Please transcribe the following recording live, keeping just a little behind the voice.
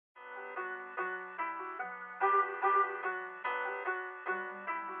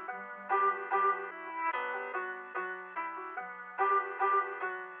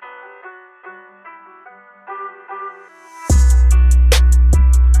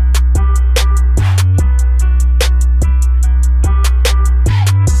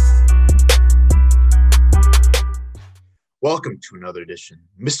Welcome to another edition.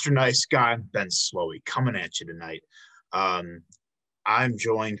 Mr. Nice Guy, Ben Slowey, coming at you tonight. Um, I'm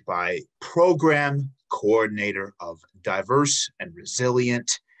joined by program coordinator of Diverse and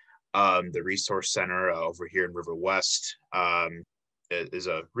Resilient, the Resource Center over here in River West. It is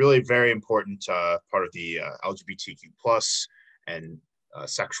a really very important part of the LGBTQ plus and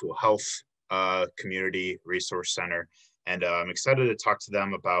sexual health community resource center. And I'm excited to talk to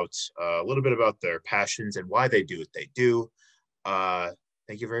them about a little bit about their passions and why they do what they do.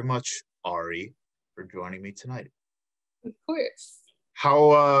 Thank you very much, Ari, for joining me tonight. Of course.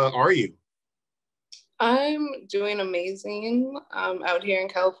 How are you? I'm doing amazing. I'm out here in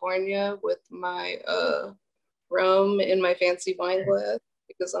California with my rum in my fancy wine glass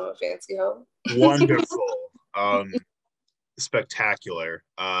because I'm a fancy hoe. Wonderful. Spectacular.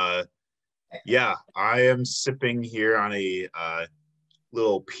 Yeah, I am sipping here on a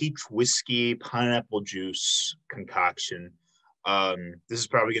little peach whiskey pineapple juice concoction. This is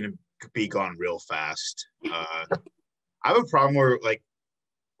probably going to be gone real fast. I have a problem where, like,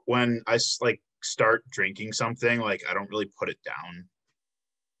 when I start drinking something, like, I don't really put it down.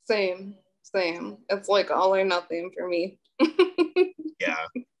 Same. It's like all or nothing for me. Yeah.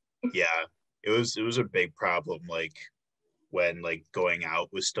 It was a big problem, like, when, like, going out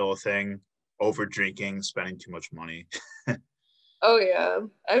was still a thing. Over drinking, spending too much money. Oh yeah,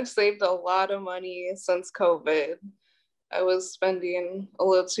 I've saved a lot of money since COVID. I was spending a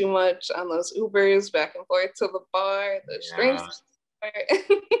little too much on those Ubers back and forth to the bar, the drinks.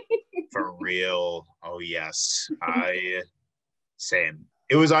 For real. Oh yes. Same.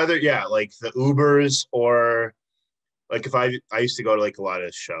 It was either like the Ubers or like if I used to go to like a lot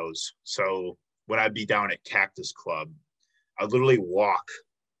of shows. So when I'd be down at Cactus Club, I'd literally walk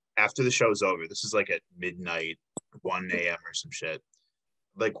after the show's over. This is like at midnight, 1 a.m. or some shit.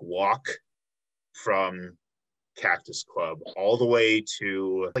 Like walk from Cactus Club all the way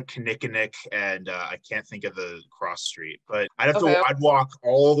to like Kinnickinnick and I can't think of the cross street, but I'd walk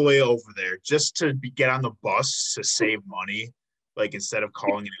all the way over there just to get on the bus to save money, like instead of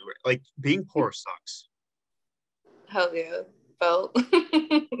calling an Uber. Like being poor sucks. Hell yeah, felt.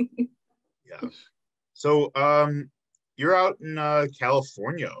 Yeah. So you're out in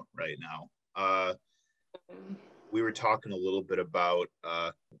California right now. We were talking a little bit about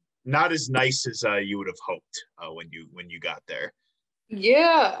not as nice as you would have hoped when you got there.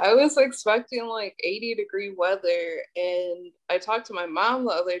 Yeah, I was expecting like 80-degree weather, and I talked to my mom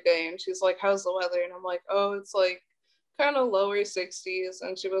the other day and she's like, how's the weather? And I'm like, oh, it's like kind of lower 60s.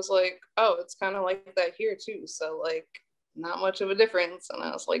 And she was like, oh, it's kind of like that here too, so like not much of a difference. And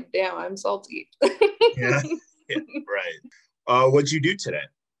I was like, damn, I'm salty. Yeah, right. What'd you do today?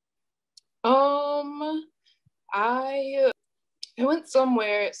 I went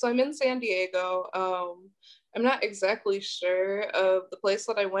somewhere. So I'm in San Diego. I'm not exactly sure of the place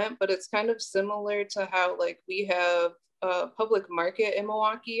that I went, but it's kind of similar to how like we have a public market in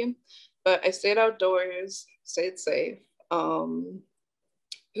Milwaukee, but I stayed outdoors, stayed safe.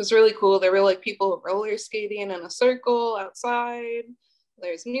 It was really cool. There were like people roller skating in a circle outside.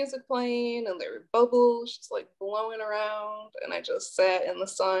 There's music playing and there were bubbles just like blowing around. And I just sat in the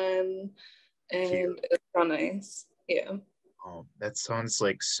sun and Cute. it's so nice. Yeah. Oh, that sounds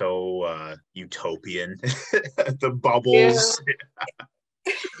like so utopian. The bubbles.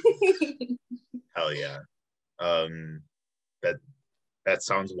 Yeah. Hell yeah. That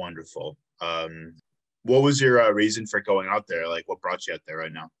sounds wonderful. What was your reason for going out there? Like what brought you out there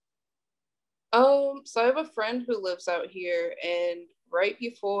right now? So I have a friend who lives out here, and right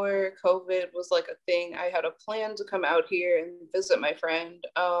before COVID was like a thing, I had a plan to come out here and visit my friend.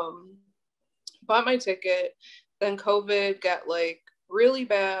 Bought my ticket, then COVID got like really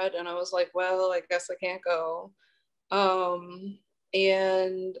bad, and I was like, well, I guess I can't go.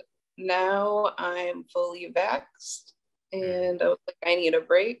 And now I'm fully vaxxed, and I was like, I need a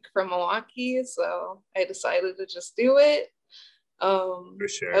break from Milwaukee, so I decided to just do it. For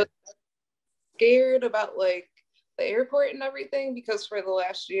sure. I was scared about like the airport and everything because for the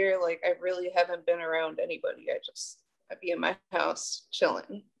last year, like I really haven't been around anybody. I'd be in my house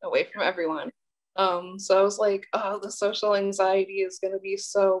chilling away from everyone. So I was like, oh, the social anxiety is gonna be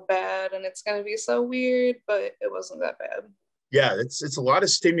so bad and it's gonna be so weird, but it wasn't that bad. Yeah, it's a lot of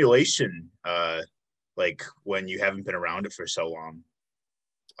stimulation, like when you haven't been around it for so long.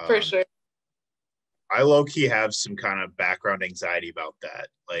 For sure. I low-key have some kind of background anxiety about that.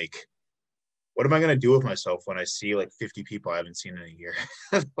 Like, what am I gonna do with myself when I see like 50 people I haven't seen in a year?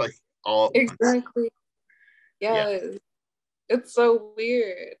 Like all exactly. Yeah. It's so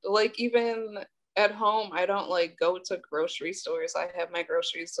weird. Like even at home, I don't like go to grocery stores. I have my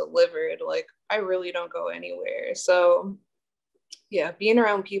groceries delivered. Like I really don't go anywhere. So yeah, being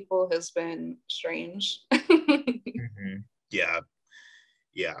around people has been strange. Mm-hmm. Yeah,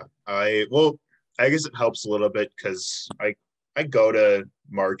 yeah. I guess it helps a little bit because I go to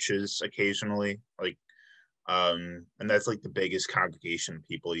marches occasionally, like and that's like the biggest congregation of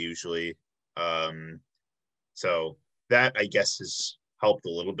people usually. So that I guess has helped a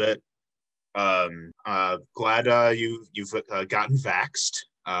little bit. Glad you've gotten vaxxed.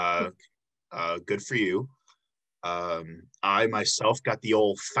 Good for you. I myself got the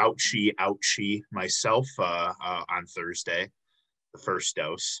old Fauci ouchie myself on Thursday, the first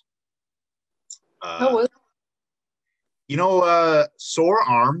dose. How Uh, was sore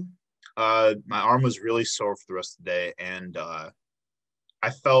arm. My arm was really sore for the rest of the day, and I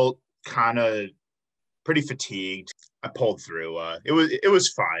felt kind of pretty fatigued. I pulled through. It was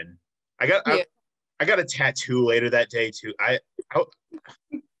fine. I got I, yeah. I got a tattoo later that day too. I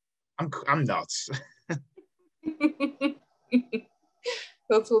I'm nuts.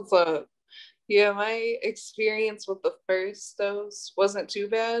 That's what's up. Yeah, my experience with the first dose wasn't too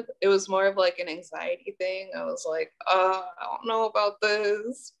bad. It was more of like an anxiety thing. I was like, I don't know about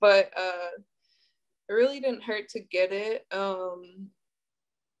this, but it really didn't hurt to get it.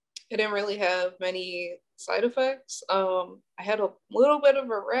 It didn't really have many side effects. I had a little bit of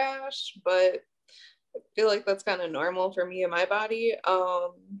a rash, but I feel like that's kind of normal for me and my body.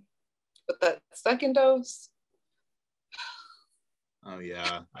 But that second dose, Oh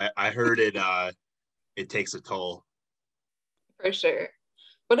yeah, I heard it takes a toll. for sure.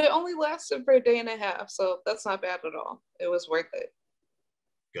 But it only lasted for a day and a half, so that's not bad at all. It was worth it.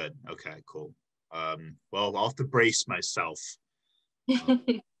 Good. Okay, cool. Well, I'll have to brace myself for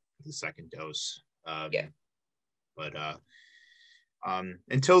the second dose. Yeah. But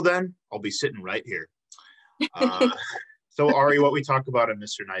until then, I'll be sitting right here. Uh, so Ari, what we talk about on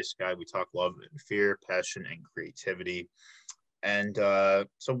Mr. Nice Guy, we talk love and fear, passion and creativity. And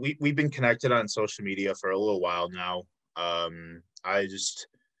so we've been connected on social media for a little while now. I just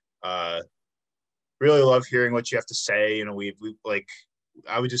really love hearing what you have to say. We like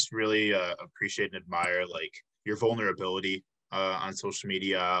I would just really appreciate and admire like your vulnerability on social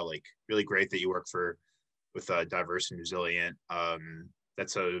media. Like really great that you work with Diverse and Resilient.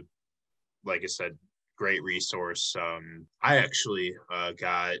 That's a like I said, great resource. I actually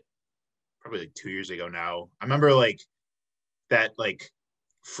got probably like 2 years ago now. I remember like that like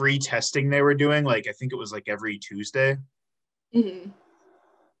free testing they were doing. Like I think it was like every Tuesday. Mhm.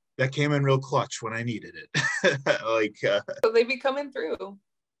 That came in real clutch when I needed it. like So they be coming through.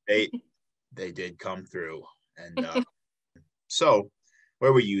 they they did come through, and so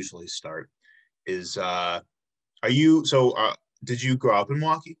where we usually start is are you so did you grow up in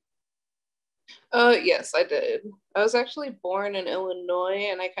Milwaukee? Yes, I did. I was actually born in Illinois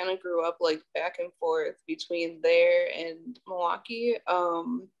and I kind of grew up like back and forth between there and Milwaukee.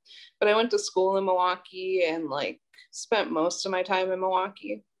 But I went to school in Milwaukee and like spent most of my time in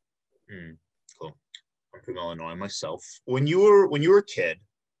Milwaukee. Hmm, cool. I'm from Illinois myself. When you were a kid,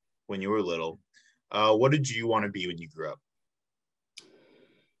 when you were little, what did you want to be when you grew up?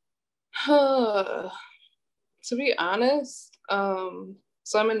 To be honest,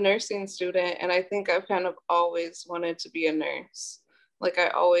 so I'm a nursing student and I think I've kind of always wanted to be a nurse. Like I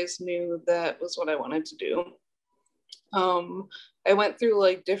always knew that was what I wanted to do. um I went through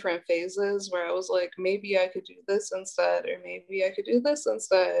like different phases where I was like maybe I could do this instead or maybe I could do this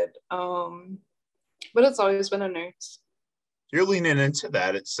instead. But it's always been a nurse. You're leaning into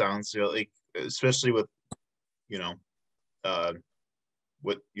that. It sounds like, especially with you know, uh,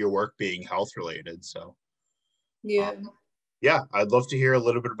 with your work being health related. So, Yeah. yeah, I'd love to hear a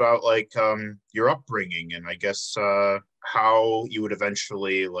little bit about like your upbringing and I guess how you would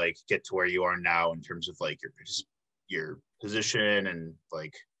eventually like get to where you are now in terms of like your position and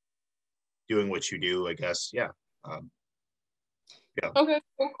like doing what you do. I guess, yeah, um, yeah, Okay,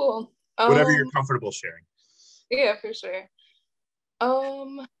 cool. whatever you're comfortable sharing. Yeah, for sure.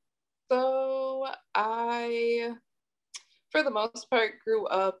 um so I, for the most part, grew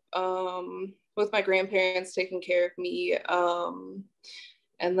up with my grandparents taking care of me.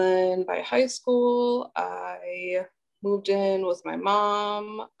 And then by high school, I moved in with my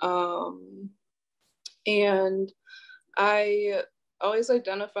mom. And I always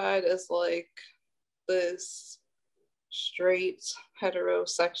identified as like this straight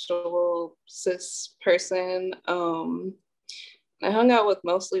heterosexual cis person. I hung out with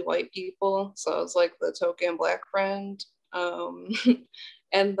mostly white people, so I was like the token black friend. Um,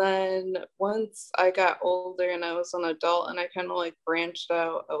 and then once I got older and I was an adult and I kind of like branched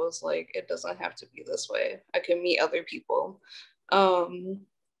out, I was like, it doesn't have to be this way. I can meet other people.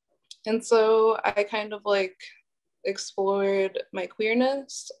 And so I kind of like explored my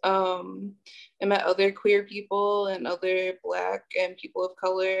queerness. I met other queer people and other Black and people of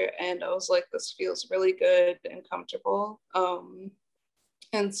color, and I was like, this feels really good and comfortable.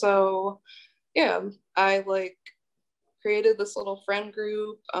 And so, yeah, I like created this little friend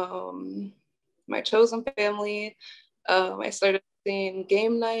group, my chosen family. I started seeing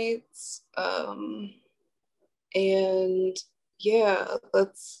game nights, and yeah,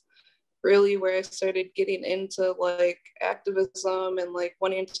 that's really where I started getting into like activism and like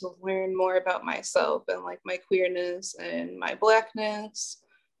wanting to learn more about myself and like my queerness and my Blackness.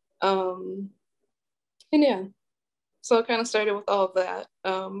 And yeah, so I kind of started with all of that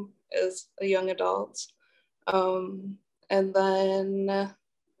as a young adult. Um, and then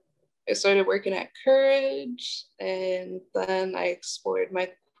I started working at Courage, and then I explored my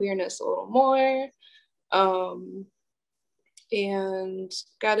queerness a little more. Um, and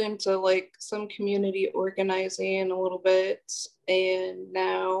got into like some community organizing a little bit. And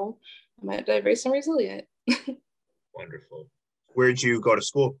now I'm at Diverse and Resilient. Wonderful. Where'd you go to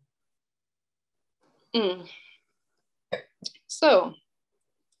school? So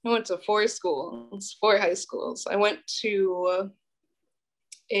I went to four schools, four high schools. I went to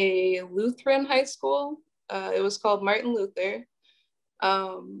a Lutheran high school. It was called Martin Luther.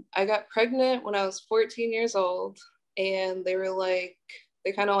 I got pregnant when I was 14 years old, and they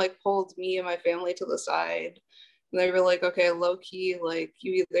kind of like pulled me and my family to the side. And they were like, okay, low key, like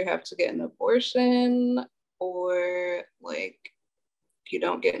you either have to get an abortion or like if you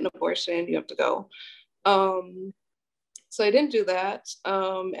don't get an abortion, you have to go. So I didn't do that,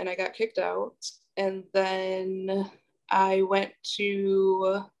 and I got kicked out. And then I went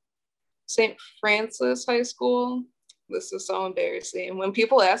to St. Francis High School. This is so embarrassing. When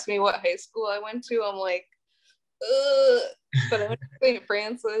people ask me what high school I went to, I'm like, ugh. But I went to St.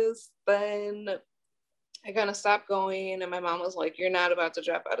 Francis. Then I kind of stopped going, and my mom was like, "You're not about to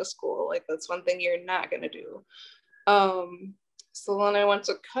drop out of school. Like that's one thing you're not gonna do." So then I went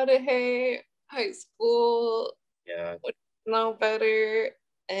to Cudahy High School. Yeah, which is no better,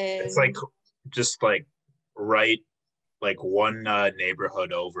 it's and like just like right, like one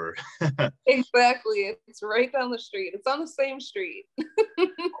neighborhood over. exactly, it's right down the street. It's on the same street. Oh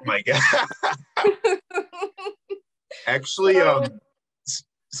my god! Actually,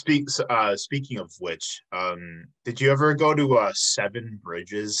 So, speaking of which, did you ever go to Seven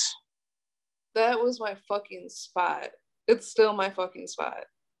Bridges? that was my fucking spot. It's still my fucking spot.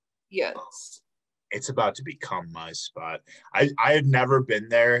 Yes. It's about to become my spot. I had never been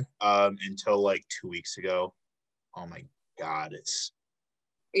there until like 2 weeks ago. Oh my god,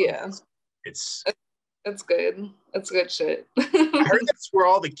 Yeah. it's It's good. It's good shit. I heard that's where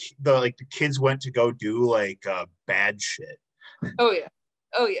all the kids went to go do like bad shit. Oh yeah.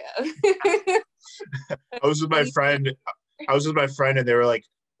 Oh yeah. I was with my friend. I was with my friend, and they were like,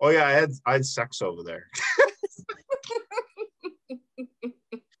 "Oh yeah, I had sex over there."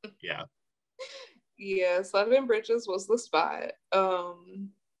 Yeah. Yeah, Seven Bridges was the spot. I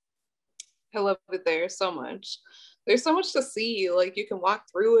love it there so much. There's so much to see. Like you can walk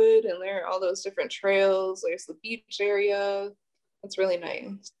through it, and there are all those different trails. There's the beach area. It's really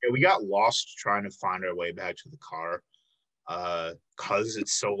nice. Yeah, we got lost trying to find our way back to the car, cause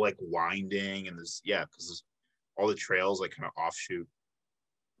it's so like winding and because all the trails like kind of offshoot.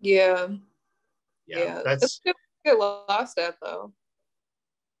 Yeah. Yeah, Yeah. It's that's good to get lost at though.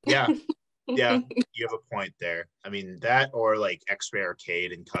 yeah, yeah. You have a point there. I mean that or like X-Ray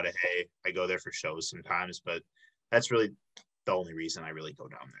Arcade in Cudahy. I go there for shows sometimes, but that's really the only reason I really go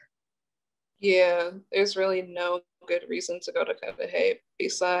down there. Yeah, there's really no good reason to go to Cudahy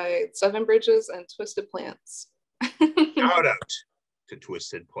besides Seven Bridges and Twisted Plants. Shout out to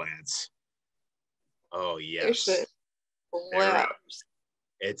Twisted Plants. Oh Their yes, shit slaps.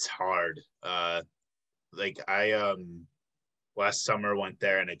 it's hard. Like I last summer went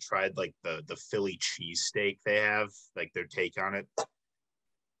there and I tried like the Philly cheesesteak they have, like their take on it.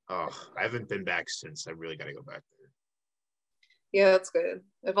 Oh, I haven't been back since. I really got to go back there. Yeah, that's good.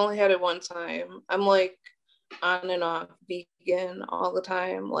 I've only had it one time. I'm like on and off vegan all the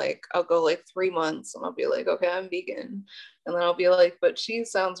time. Like I'll go like 3 months and I'll be like, okay, I'm vegan. And then I'll be like, but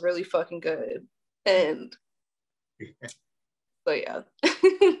cheese sounds really fucking good. And so yeah.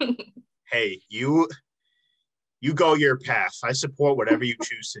 Hey, you go your path. I support whatever you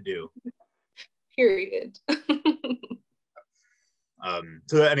choose to do. Period.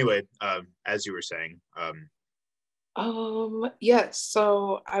 So anyway, as you were saying, yes,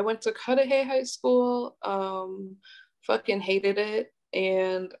 so I went to Cudahy High School, fucking hated it.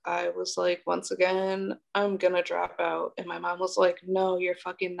 And I was like, once again, I'm gonna drop out. And my mom was like, no, you're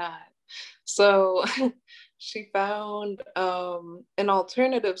fucking not. So she found an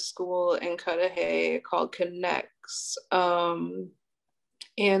alternative school in Cudahy called Connects. And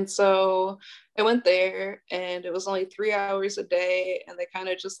so I went there, and it was only 3 hours a day, and they kind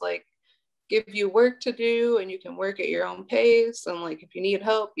of just like give you work to do, and you can work at your own pace, and like if you need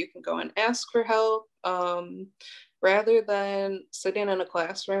help you can go and ask for help, rather than sitting in a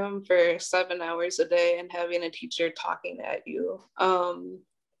classroom for 7 hours a day and having a teacher talking at you.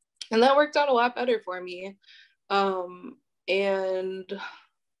 And that worked out a lot better for me. And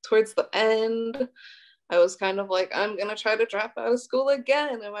towards the end, I was kind of like, I'm gonna try to drop out of school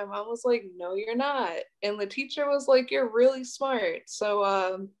again. And my mom was like, no, you're not. And the teacher was like, you're really smart.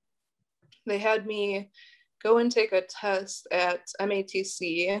 So they had me go and take a test at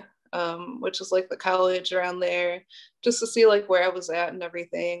MATC, which is like the college around there, just to see like where I was at and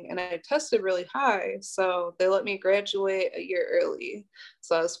everything. And I tested really high, so they let me graduate a year early.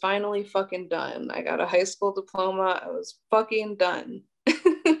 So I was finally fucking done. I got a high school diploma. I was fucking done.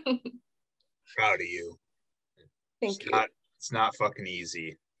 Proud of you. Thank you. It's not fucking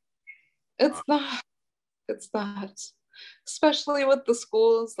easy. It's not. It's not. Especially with the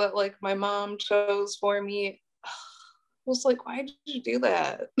schools that like my mom chose for me. I was like, why did you do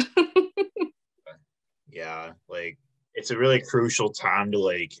that? Yeah, like it's a really crucial time to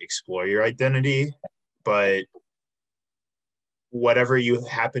like explore your identity, but whatever you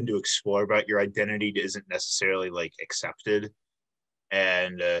happen to explore about your identity isn't necessarily like accepted.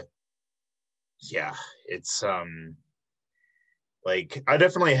 And yeah, it's like I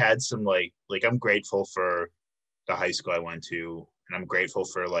definitely had some like I'm grateful for the high school I went to, and I'm grateful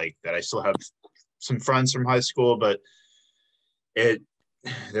for like that I still have some friends from high school, but it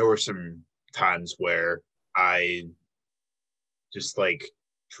there were some times where I just like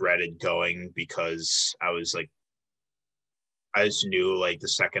dreaded going because I just knew like the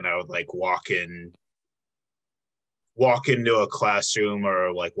second I would like walk into a classroom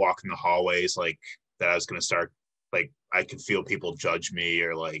or like walk in the hallways, like that I was gonna start like I could feel people judge me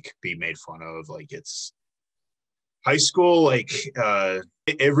or like be made fun of. Like it's high school, like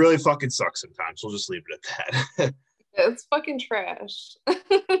it really fucking sucks sometimes. We'll just leave it at that. It's fucking trash.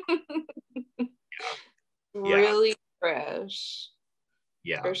 Yeah. Really trash.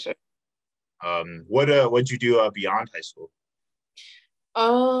 Yeah. For sure. What'd you do beyond high school?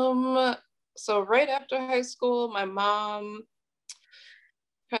 So right after high school, my mom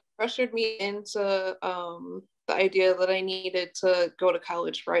kind of pressured me into the idea that I needed to go to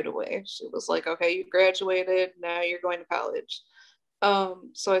college right away. She was like, okay, you graduated, now you're going to college.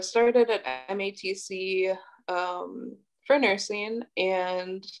 So I started at MATC for nursing,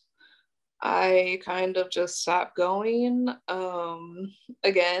 and I kind of just stopped going.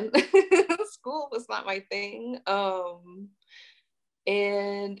 Again, school was not my thing.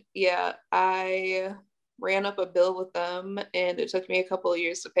 And yeah, I ran up a bill with them, and it took me a couple of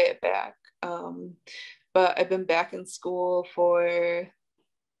years to pay it back. But I've been back in school for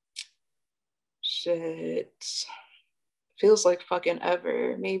shit, feels like fucking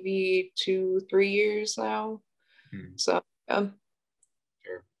ever, maybe 2, 3 years now. So Sure.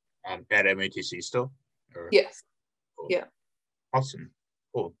 At MATC still? Or? Yes. Cool. Yeah. Awesome.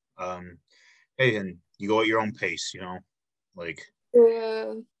 Cool. Hey, and you go at your own pace, you know? Like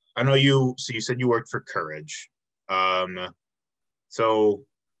Yeah. I know so you said you worked for Courage. So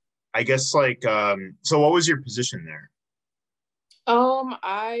I guess like so what was your position there?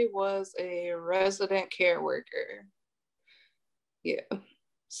 I was a resident care worker. Yeah.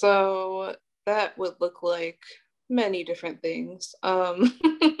 So that would look like many different things. I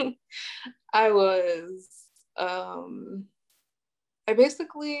was I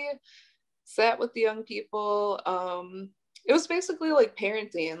basically sat with the young people. It was basically like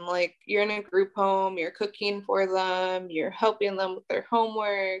parenting. Like you're in a group home, you're cooking for them, you're helping them with their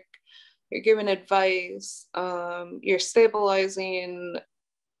homework, you're giving advice, you're stabilizing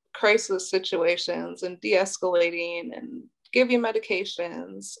crisis situations and de-escalating and giving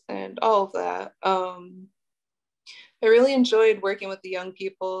medications and all of that. I really enjoyed working with the young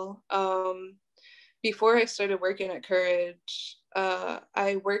people. Before I started working at Courage,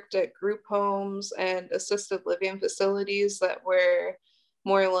 I worked at group homes and assisted living facilities that were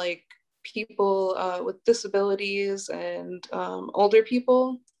more like people with disabilities and older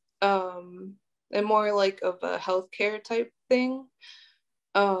people, and more like of a healthcare type thing.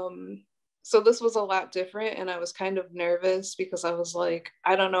 So this was a lot different, and I was kind of nervous because I was like,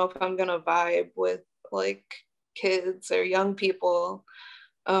 I don't know if I'm gonna vibe with like kids or young people.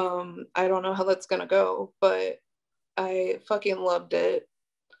 I don't know how that's gonna go, but I fucking loved it.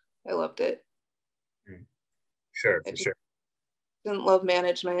 I loved it. Sure, I for sure. didn't love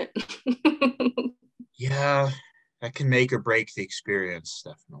management. Yeah, that can make or break the experience,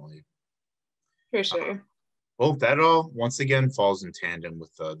 definitely. For Uh, sure. well, that all once again falls in tandem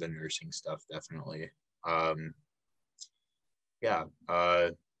with the nursing stuff, definitely. Um, yeah.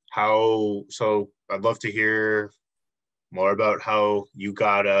 How? So I'd love to hear more about how you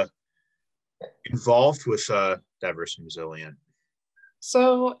got involved with diverse and resilient.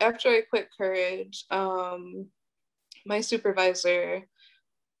 So after I quit Courage, my supervisor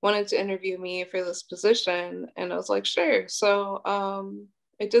wanted to interview me for this position, and I was like, sure. So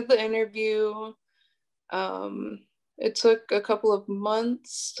I did the interview. Um, it took a couple of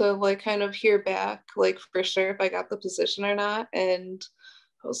months to like kind of hear back, like for sure if I got the position or not. And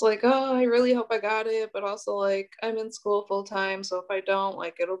I was like, oh, I really hope I got it, but also like I'm in school full time, so if I don't,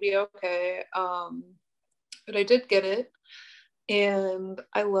 like it'll be okay. But I did get it, and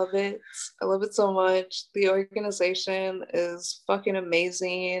I love it. I love it so much. The organization is fucking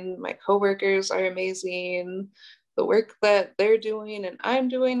amazing. My coworkers are amazing. The work that they're doing and I'm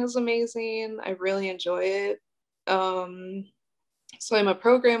doing is amazing. I really enjoy it. Um, so I'm a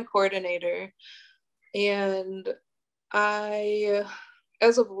program coordinator, and I,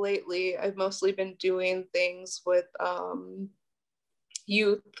 as of lately, I've mostly been doing things with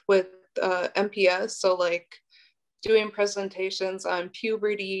youth with MPS. So like doing presentations on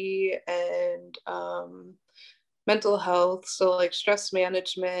puberty and mental health, so like stress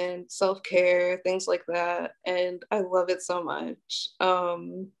management, self-care, things like that, and I love it so much.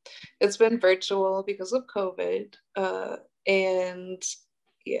 It's been virtual because of COVID, and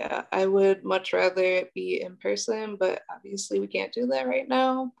yeah, I would much rather it be in person, but obviously we can't do that right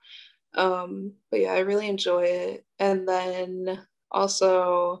now. But yeah, I really enjoy it. And then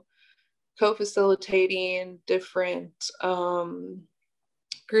also co-facilitating different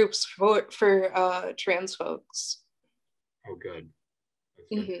groups for trans folks. Oh, good. That's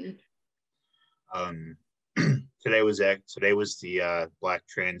good. Mm-hmm. Um, today was the Black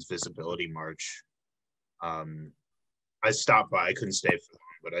Trans Visibility March. Um, I stopped by. I couldn't stay for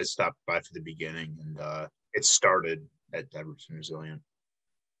long, but I stopped by for the beginning, and it started at Diverse and Resilient.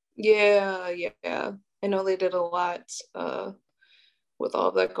 Yeah, yeah. I know they did a lot with all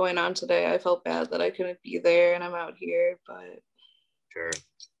of that going on today. I felt bad that I couldn't be there and I'm out here, but Sure.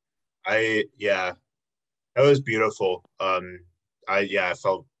 Yeah, that was beautiful. I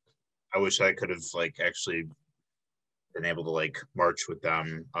felt I wish I could have like actually been able to like march with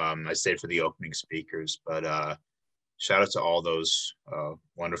them. I stayed for the opening speakers, but shout out to all those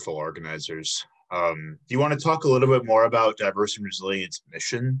wonderful organizers. Do you want to talk a little bit more about Diverse and Resilience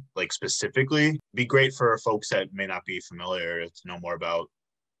mission, like specifically? It'd be great for folks that may not be familiar to know more about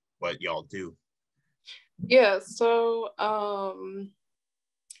what y'all do. yeah, so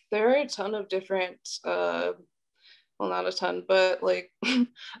there are a ton of different well, not a ton, but like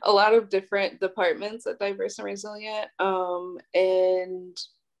a lot of different departments at Diverse and Resilient. And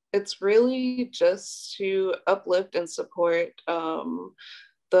it's really just to uplift and support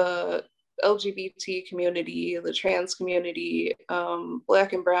the LGBT community, the trans community,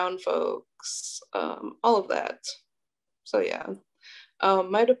 Black and Brown folks, all of that. So, yeah.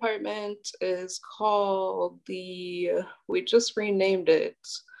 My department is called we just renamed it,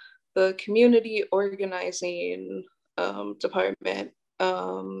 the Community Organizing Department.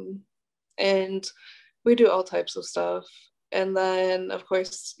 And we do all types of stuff. And then, of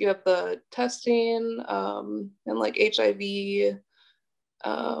course, you have the testing and like HIV,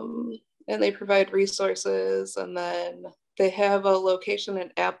 um, and they provide resources. And then they have a location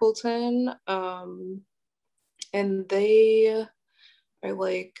in Appleton, and they are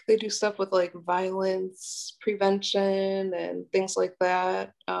like, they do stuff with like violence prevention and things like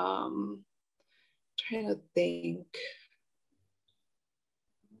that. Trying to think.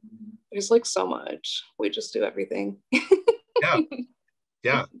 There's like so much. We just do everything. Yeah,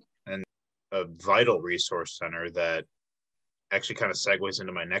 yeah, and a vital resource center that actually kind of segues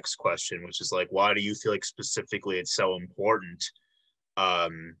into my next question, which is like, why do you feel like specifically it's so important,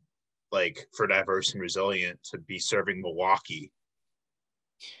 um, like for Diverse and Resilient to be serving Milwaukee?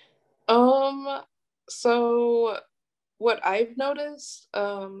 Um, so what I've noticed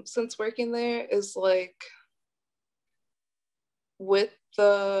since working there is like with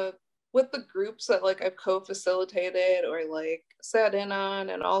the with the groups that like I've co-facilitated or like sat in on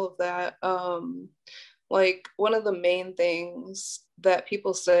and all of that, like one of the main things that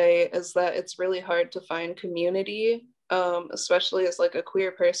people say is that it's really hard to find community, especially as like a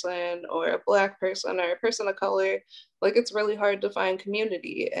queer person or a Black person or a person of color. Like it's really hard to find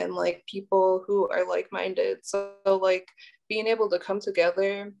community and like people who are like-minded. So like being able to come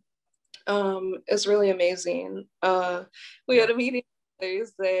together is really amazing. We Yeah, had a meeting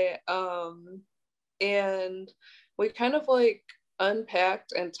Thursday, and we kind of like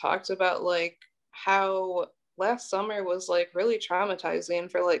unpacked and talked about like how last summer was like really traumatizing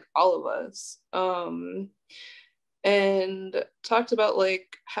for like all of us. And talked about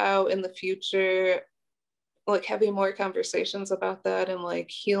like how in the future, like having more conversations about that and like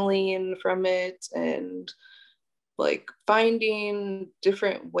healing from it and like finding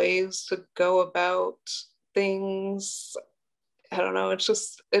different ways to go about things. I don't know, it's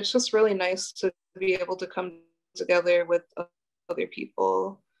just really nice to be able to come together with other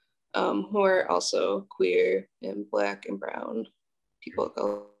people who are also queer and Black and brown people of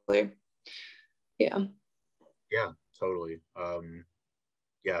color. Yeah. Yeah, totally.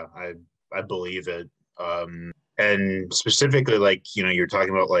 Yeah, I believe it. And specifically, like, you know, you're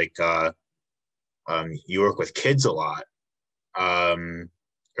talking about like you work with kids a lot,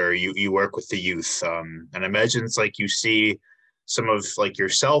 or you work with the youth, and I imagine it's like you see some of like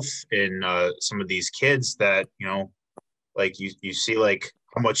yourself in some of these kids that, you know, like you see like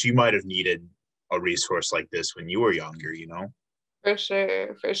how much you might have needed a resource like this when you were younger, you know? For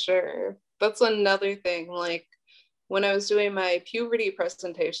sure, for sure. That's another thing. Like when I was doing my puberty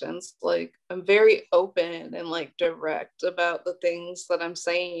presentations, like I'm very open and like direct about the things that I'm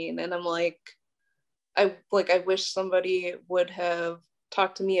saying. And I'm like, I wish somebody would have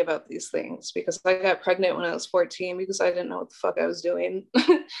talked to me about these things because I got pregnant when I was 14 because I didn't know what the fuck I was doing.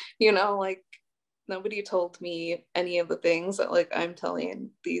 You know, like nobody told me any of the things that like I'm telling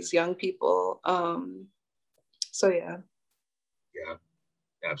these young people. So yeah. Yeah,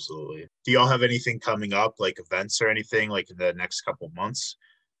 absolutely. Do y'all have anything coming up, like events or anything, like in the next couple of months,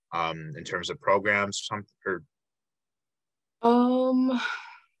 in terms of programs or something? Or Um,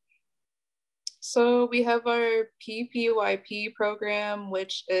 so we have our PPYP program,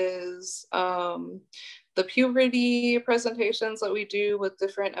 which is the puberty presentations that we do with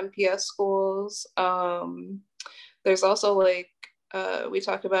different MPS schools. There's also like we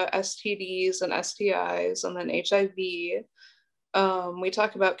talk about STDs and STIs, and then HIV. We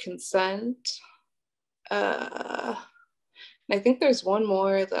talk about consent. Uh, and I think there's one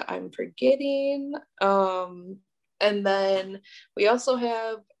more that I'm forgetting. And then we also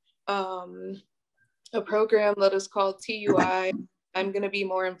have a program that is called TUI. I'm going to be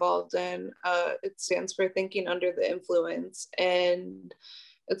more involved in. It stands for Thinking Under the Influence, and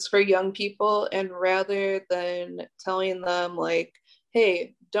it's for young people. And rather than telling them like,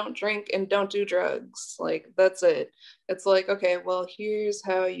 "Hey, don't drink and don't do drugs," like that's it. It's like, okay, well, here's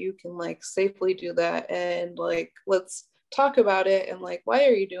how you can like safely do that, and like let's talk about it, and like why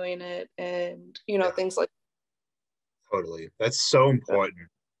are you doing it, and you know yeah, things like. totally. That's so important.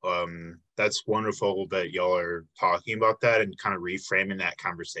 That's wonderful that y'all are talking about that and kind of reframing that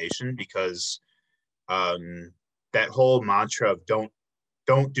conversation because that whole mantra of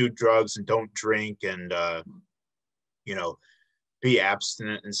don't do drugs and don't drink and you know, be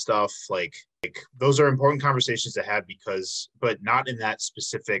abstinent and stuff like those are important conversations to have because but not in that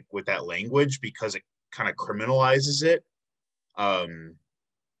specific with that language because it kind of criminalizes it. Um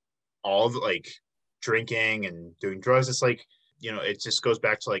all of like drinking and doing drugs, it's like, you know, it just goes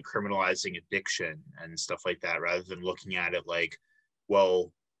back to like criminalizing addiction and stuff like that rather than looking at it like,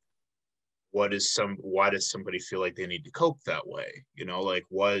 well, why does somebody feel like they need to cope that way, you know, like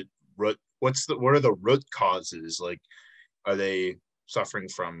what are the root causes, like are they suffering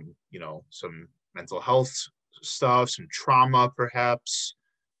from, you know, some mental health stuff, some trauma perhaps,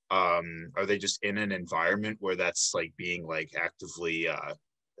 are they just in an environment where that's like being like actively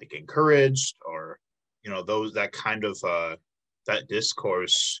like encouraged, or you know, those that kind of that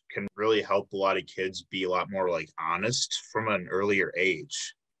discourse can really help a lot of kids be a lot more like honest from an earlier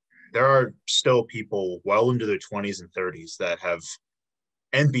age. There are still people well into their 20s and 30s that have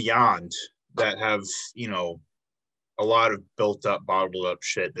and beyond that have, you know, a lot of built up bottled up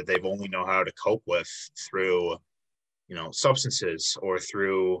shit that they've only know how to cope with through, you know, substances or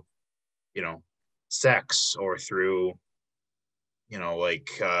through, you know, sex or through, you know,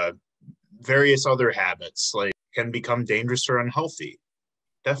 like various other habits, like can become dangerous or unhealthy.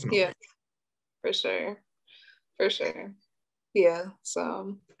 Yeah, Definitely. for sure, for sure. Yeah,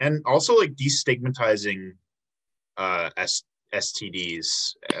 so And also like destigmatizing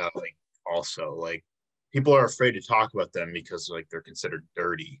STDs, like also like people are afraid to talk about them because like they're considered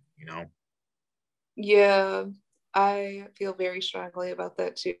dirty, you know? yeah, I feel very strongly about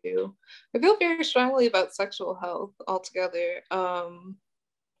that too. I feel very strongly about sexual health altogether.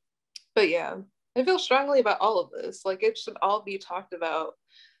 But yeah, I feel strongly about all of this. Like it should all be talked about.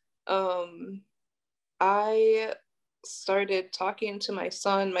 Um, I started talking to my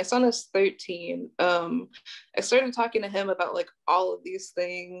son. My son is 13. I started talking to him about like all of these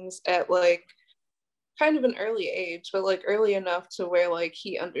things at like kind of an early age, but like early enough to where like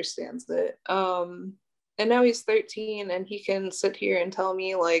he understands it. And now he's 13 and he can sit here and tell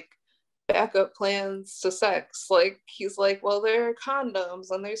me like backup plans to sex. Like he's like, well, there are condoms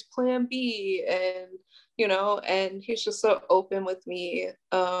and there's plan B, and and he's just so open with me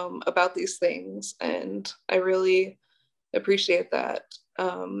about these things, and I really appreciate that.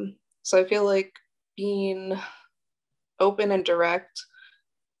 So I feel like being open and direct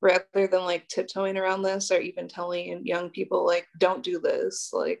rather than like tiptoeing around this or even telling young people like don't do this,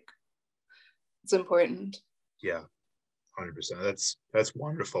 like it's important. Yeah, 100%. That's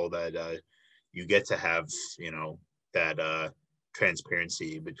wonderful that you get to have that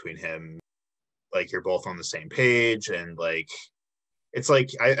transparency between him, like you're both on the same page, and like it's like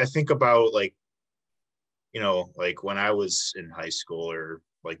I think about like like when I was in high school or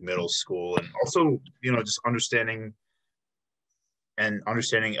like middle school, and also just understanding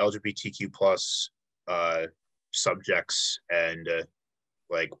LGBTQ plus subjects and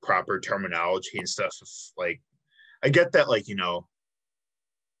like proper terminology and stuff. Like I get that like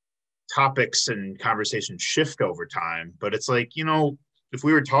topics and conversations shift over time, but it's like if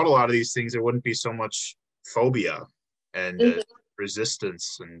we were taught a lot of these things, there wouldn't be so much phobia and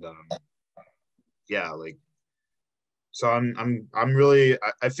resistance, and yeah, like so I'm really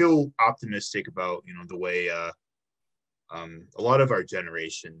I feel optimistic about the way a lot of our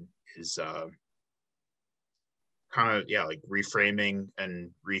generation is kind of like reframing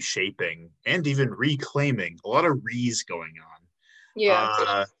and reshaping and even reclaiming. A lot of re's going on.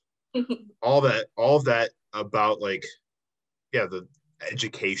 Yeah. All of that about like the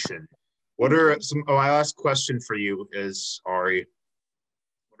education. What are some my last question for you is, Ari,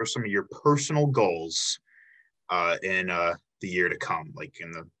 what are some of your personal goals in the year to come, like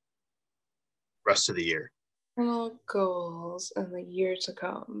in the rest of the year? Personal goals in the year to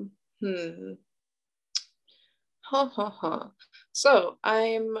come. So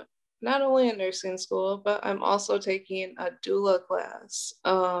I'm not only in nursing school, but I'm also taking a doula class.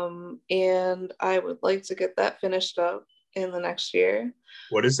 And I would like to get that finished up in the next year.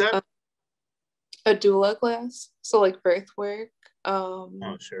 What is that? A doula class. So like birth work. Oh,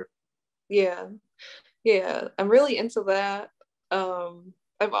 sure. Yeah. Yeah. I'm really into that.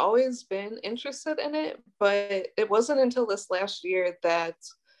 I've always been interested in it, but it wasn't until this last year that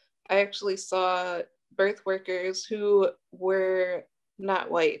I actually saw birth workers who were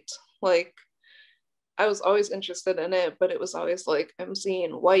not white. Like, I was always interested in it, but it was always like, I'm seeing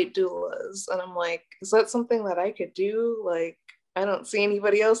white doulas. And I'm like, is that something that I could do? Like, I don't see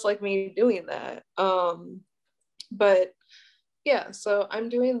anybody else like me doing that. But yeah, so I'm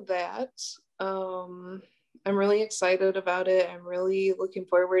doing that. I'm really excited about it. I'm really looking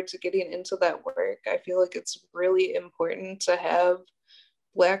forward to getting into that work. I feel like it's really important to have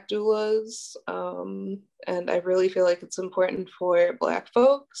Black doulas. And I really feel like it's important for Black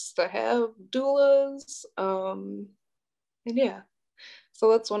folks to have doulas. And yeah,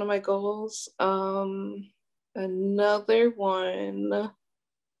 so that's one of my goals. Another one,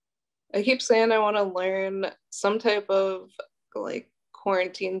 I keep saying I want to learn some type of like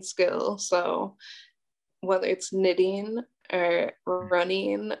quarantine skill. So whether it's knitting or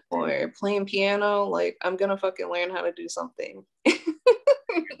running or playing piano, like I'm gonna fucking learn how to do something.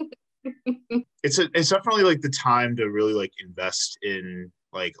 It's definitely like the time to really like invest in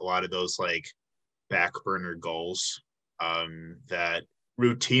like a lot of those like back burner goals, that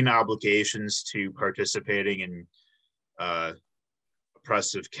routine obligations to participating in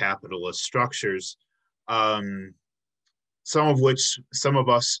oppressive capitalist structures, some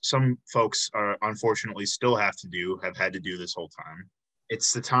folks are unfortunately still have had to do this whole time.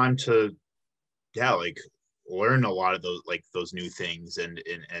 It's the time to like learn a lot of those new things and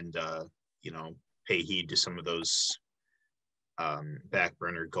pay heed to some of those back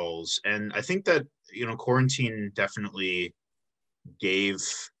burner goals. And I think that quarantine definitely gave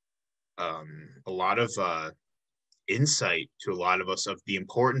a lot of insight to a lot of us of the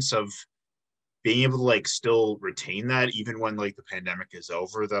importance of being able to like still retain that even when like the pandemic is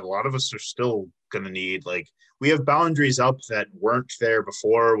over, that a lot of us are still going to need, like, we have boundaries up that weren't there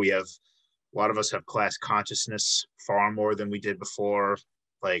before. A lot of us have class consciousness far more than we did before.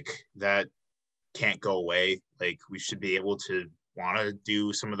 Like that can't go away. Like we should be able to want to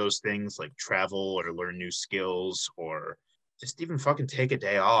do some of those things, like travel or learn new skills, or just even fucking take a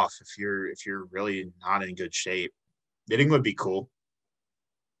day off if you're really not in good shape. Knitting would be cool.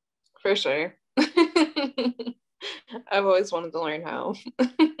 For sure. I've always wanted to learn how.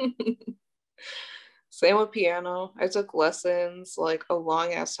 Same with piano. I took lessons like a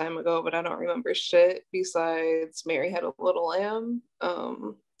long ass time ago, but I don't remember shit besides Mary Had a Little Lamb.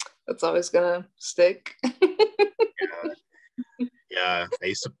 That's always gonna stick. Yeah.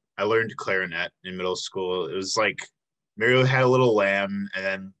 I learned clarinet in middle school. It was like Mary had a little lamb and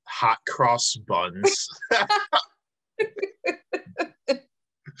then hot cross buns.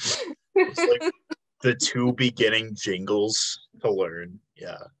 It's like the two beginning jingles to learn.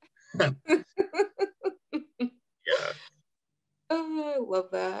 Yeah. Yeah. Oh, I love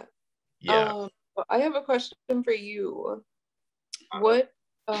that. Yeah. I have a question for you. What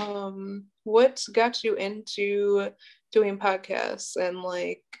what got you into doing podcasts, and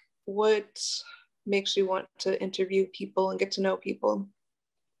like what makes you want to interview people and get to know people?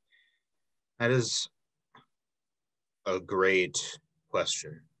 That is a great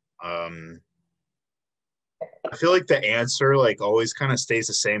question. I feel like the answer like always kind of stays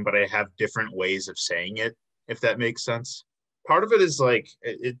the same, but I have different ways of saying it, if that makes sense. Part of it is like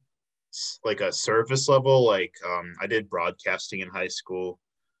it's like a surface level. Like I did broadcasting in high school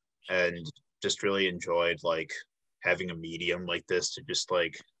and just really enjoyed like having a medium like this to just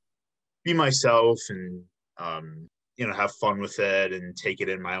like be myself and have fun with it and take it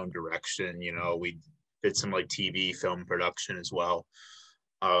in my own direction. We did some like TV film production as well.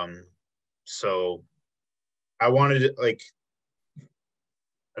 So I wanted like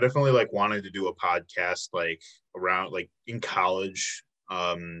I definitely like wanted to do a podcast like around like in college.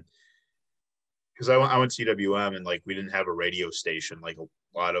 Because I went to UWM and like we didn't have a radio station like a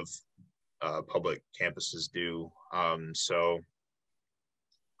lot of public campuses do. So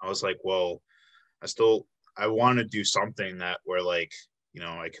I was like, well, I want to do something that where like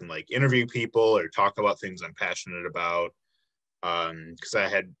I can like interview people or talk about things I'm passionate about.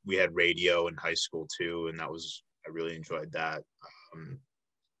 Because we had radio in high school too, and I really enjoyed that.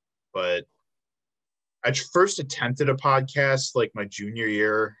 But I first attempted a podcast like my junior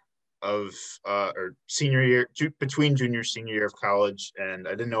year of or senior year between junior senior year of college, and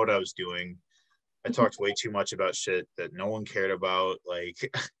I didn't know what I was doing. I talked way too much about shit that no one cared about. Like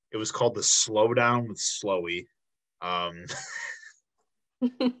it was called the Slowdown with Slowy. I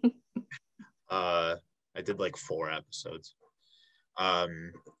did like 4 episodes.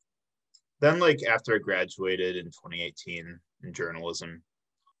 Then like after I graduated in 2018 in journalism,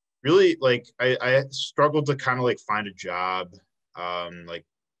 really like I struggled to kind of like find a job. Like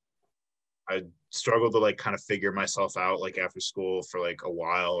I struggled to like kind of figure myself out like after school for like a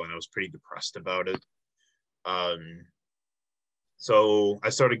while, and I was pretty depressed about it. So I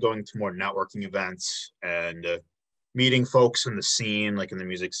started going to more networking events and meeting folks in the scene, like in the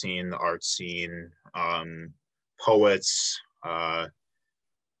music scene, the art scene, poets,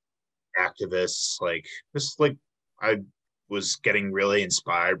 activists, like just like I was getting really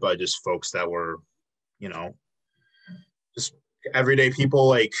inspired by just folks that were, just everyday people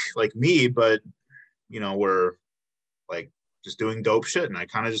like me, but were like just doing dope shit. And I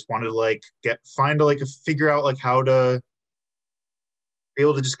kind of just wanted to like figure out like how to be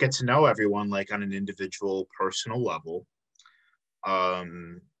able to just get to know everyone like on an individual personal level.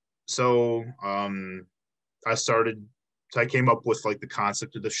 So I came up with like the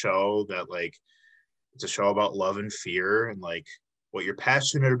concept of the show that like it's a show about love and fear and like what you're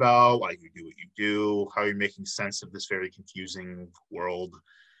passionate about, why you do what you do, how you're making sense of this very confusing world.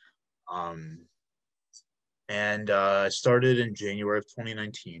 And I started in January of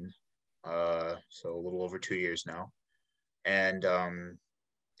 2019, so a little over 2 years now. And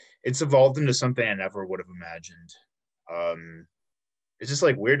it's evolved into something I never would have imagined. It's just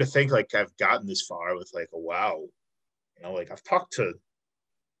like weird to think like I've gotten this far with like, wow, like I've talked to a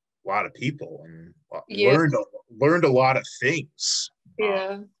lot of people and Yeah. learned a lot of things.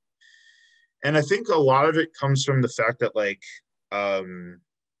 Yeah. And I think a lot of it comes from the fact that like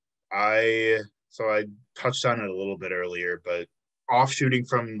I touched on it a little bit earlier, but offshooting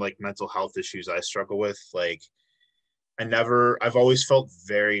from like mental health issues I struggle with, like I've always felt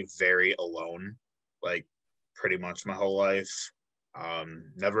very, very alone, like pretty much my whole life.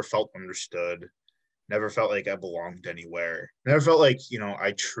 Never felt understood, never felt like I belonged anywhere. Never felt like,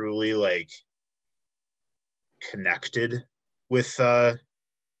 I truly like connected with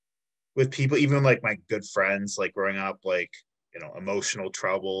people, even like my good friends, like growing up, like, emotional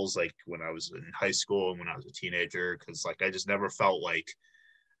troubles, like when I was in high school and when I was a teenager, because like I just never felt like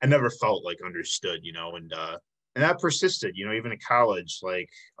understood, and that persisted, even in college. Like,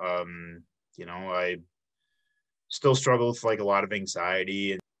 I still struggle with like a lot of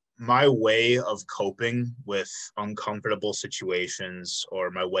anxiety, and my way of coping with uncomfortable situations, or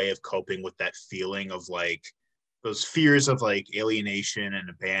my way of coping with that feeling of like those fears of like alienation and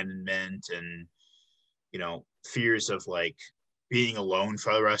abandonment and fears of like being alone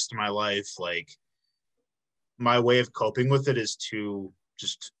for the rest of my life, like my way of coping with it is to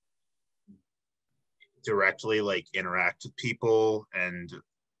just directly like interact with people and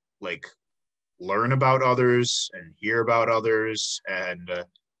like learn about others and hear about others and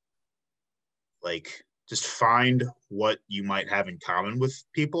like just find what you might have in common with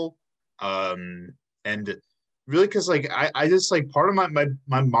people. And really, because like I just like part of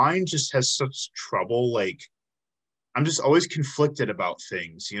my mind just has such trouble. Like I'm just always conflicted about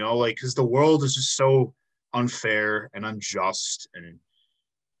things, you know, like because the world is just so unfair and unjust and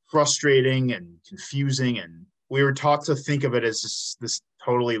frustrating and confusing. And we were taught to think of it as this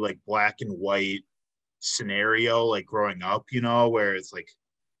totally like black and white scenario, like growing up, you know, where it's like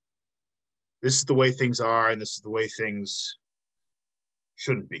this is the way things are and this is the way things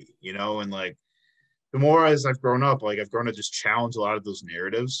shouldn't be, you know. And like the more as I've grown up, like I've grown to just challenge a lot of those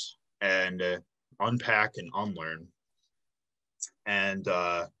narratives and unpack and unlearn. And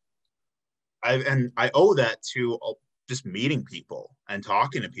I owe that to just meeting people and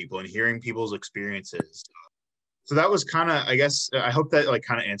talking to people and hearing people's experiences. So that was kind of, I guess, I hope that like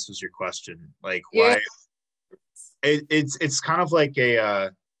kind of answers your question, like Yeah. why it's kind of like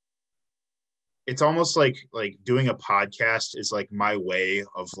a it's almost like doing a podcast is like my way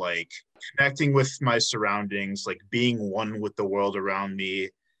of like connecting with my surroundings, like being one with the world around me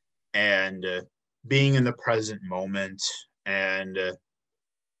and being in the present moment and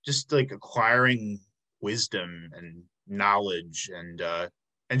just like acquiring wisdom and knowledge and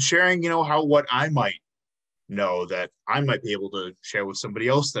sharing, you know, how what I might know that I might be able to share with somebody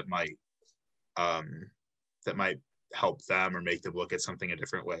else um that might help them or make them look at something a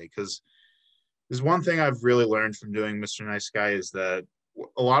different way. Because there's one thing I've really learned from doing Mr. Nice Guy is that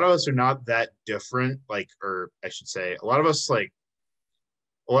a lot of us are not that different. Like, or I should say, a lot of us, like,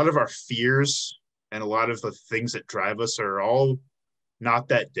 a lot of our fears and a lot of the things that drive us are all not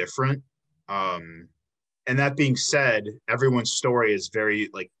that different. And that being said, everyone's story is very,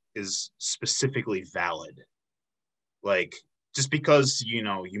 like, is specifically valid. Like, just because, you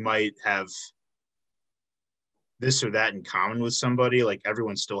know, you might have this or that in common with somebody, like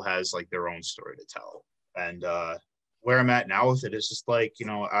everyone still has like their own story to tell. And where I'm at now with it is just like, you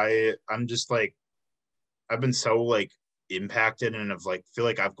know, I'm just like I've been so like impacted and have like feel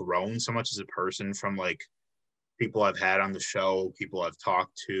like I've grown so much as a person from like people I've had on the show, people I've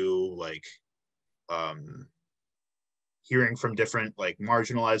talked to, like um hearing from different like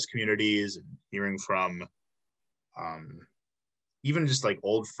marginalized communities and hearing from um even just like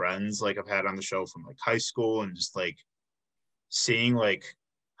old friends like I've had on the show from like high school and just like seeing like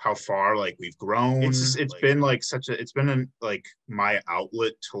how far like we've grown. It's like, been like such a it's been like my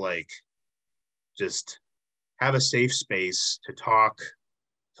outlet to like just have a safe space to talk,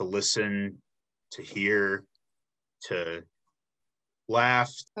 to listen, to hear, to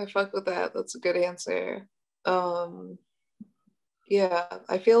laugh. I fuck with that. That's a good answer. Um, yeah,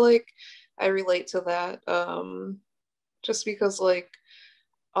 I feel like I relate to that. Just because like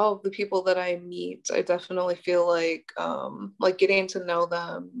all of the people that I meet, I definitely feel like getting to know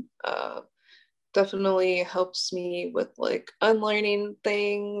them definitely helps me with like unlearning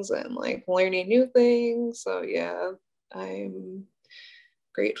things and like learning new things. So yeah, I'm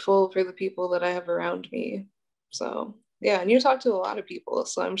grateful for the people that I have around me. So yeah, and you talk to a lot of people,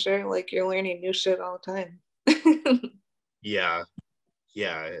 so I'm sure like you're learning new shit all the time. Yeah,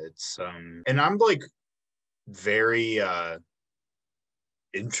 yeah, it's and I'm like very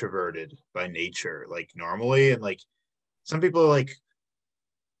introverted by nature, like normally, and like some people are like,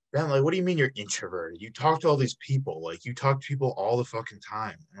 man, like, what do you mean you're introverted? You talk to all these people, like you talk to people all the fucking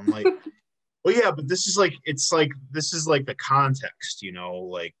time. And I'm like, well, yeah, but this is like, it's like, this is like the context, you know,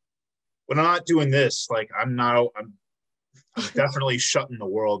 like when I'm not doing this, like I'm definitely shutting the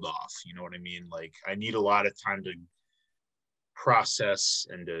world off. You know what I mean? Like I need a lot of time to process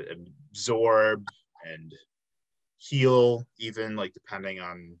and to absorb and heal, even like depending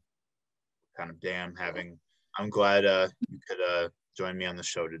on kind of day I'm having. I'm glad you could join me on the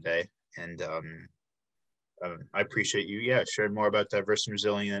show today. And I appreciate you, yeah, sharing more about diverse and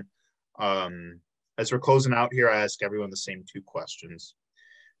resilient. As we're closing out here, I ask everyone the same two questions.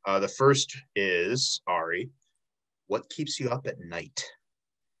 The first is, Ari, what keeps you up at night?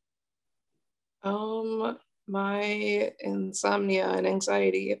 My insomnia and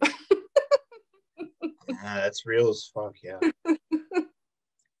anxiety. That's real as fuck, yeah.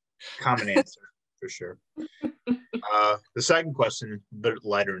 Common answer, for sure. The second question, but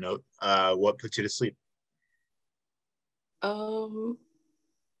lighter note, what puts you to sleep?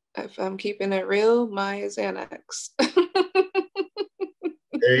 If I'm keeping it real, my Xanax.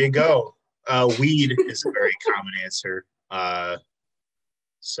 There you go. Weed is a very common answer.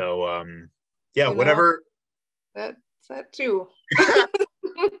 So yeah, You know, whatever. that's that too.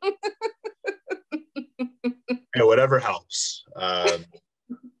 Yeah, whatever helps.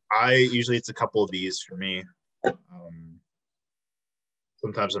 I usually it's a couple of these for me.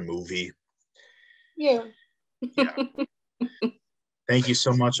 Sometimes a movie. Yeah. Yeah. Thank you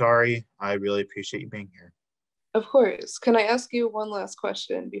so much, Ari. I really appreciate you being here. Of course. Can I ask you one last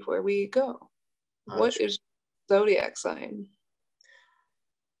question before we go? What is zodiac sign?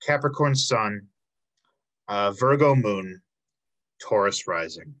 Capricorn Sun, Virgo Moon, Taurus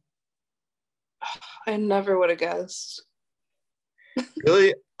Rising. I never would have guessed.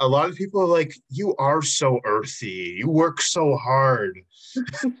 Really, a lot of people are like, you are so earthy. You work so hard.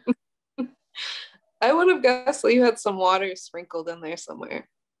 I would have guessed that you had some water sprinkled in there somewhere.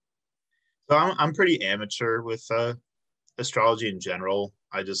 So I'm pretty amateur with astrology in general.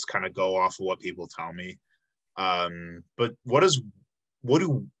 I just kind of go off of what people tell me. But what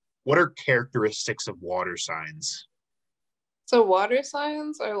are characteristics of water signs? So water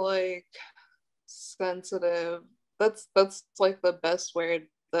signs are like sensitive. That's like the best word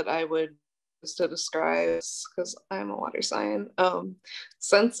that I would use to describe because I'm a water sign.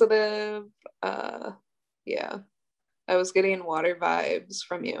 Sensitive. Yeah. I was getting water vibes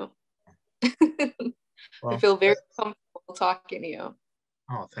from you. I feel very comfortable talking to you.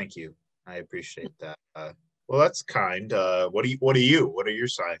 Oh, thank you. I appreciate that. Well, that's kind. What are you? What are your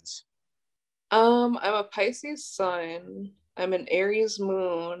signs? I'm a Pisces sun, I'm an Aries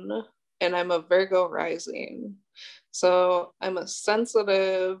moon, and I'm a Virgo rising. So I'm a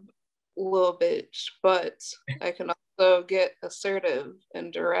sensitive little bitch, but I can also get assertive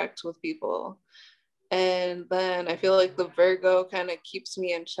and direct with people. And then I feel like the Virgo kind of keeps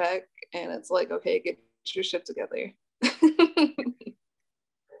me in check, and it's like, okay, get your shit together.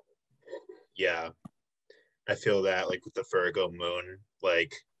 Yeah, I feel that like with the Virgo moon,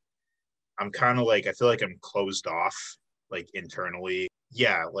 like I'm kind of like I feel like I'm closed off like internally.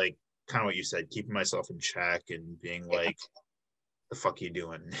 Yeah, like kind of what you said, keeping myself in check and being like, the fuck you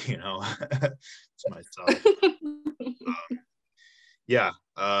doing? You know, it's myself. Yeah.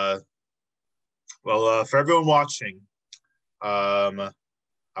 Well, for everyone watching,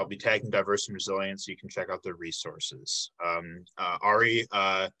 I'll be tagging Diverse and Resilient so you can check out their resources. Ari,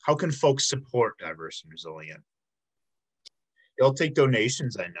 how can folks support Diverse and Resilient? They'll take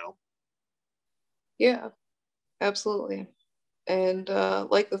donations, I know. Yeah, absolutely. And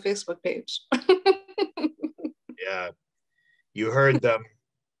like the Facebook page. Yeah, you heard them.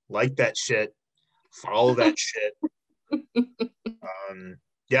 Like that shit. Follow that shit.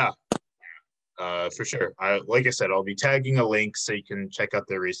 Yeah, for sure. Like I said, I'll be tagging a link so you can check out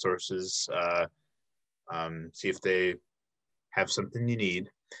their resources. See if they have something you need.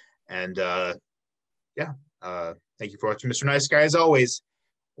 And yeah, thank you for watching, Mr. Nice Guy. As always,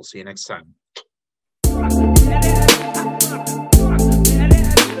 we'll see you next time.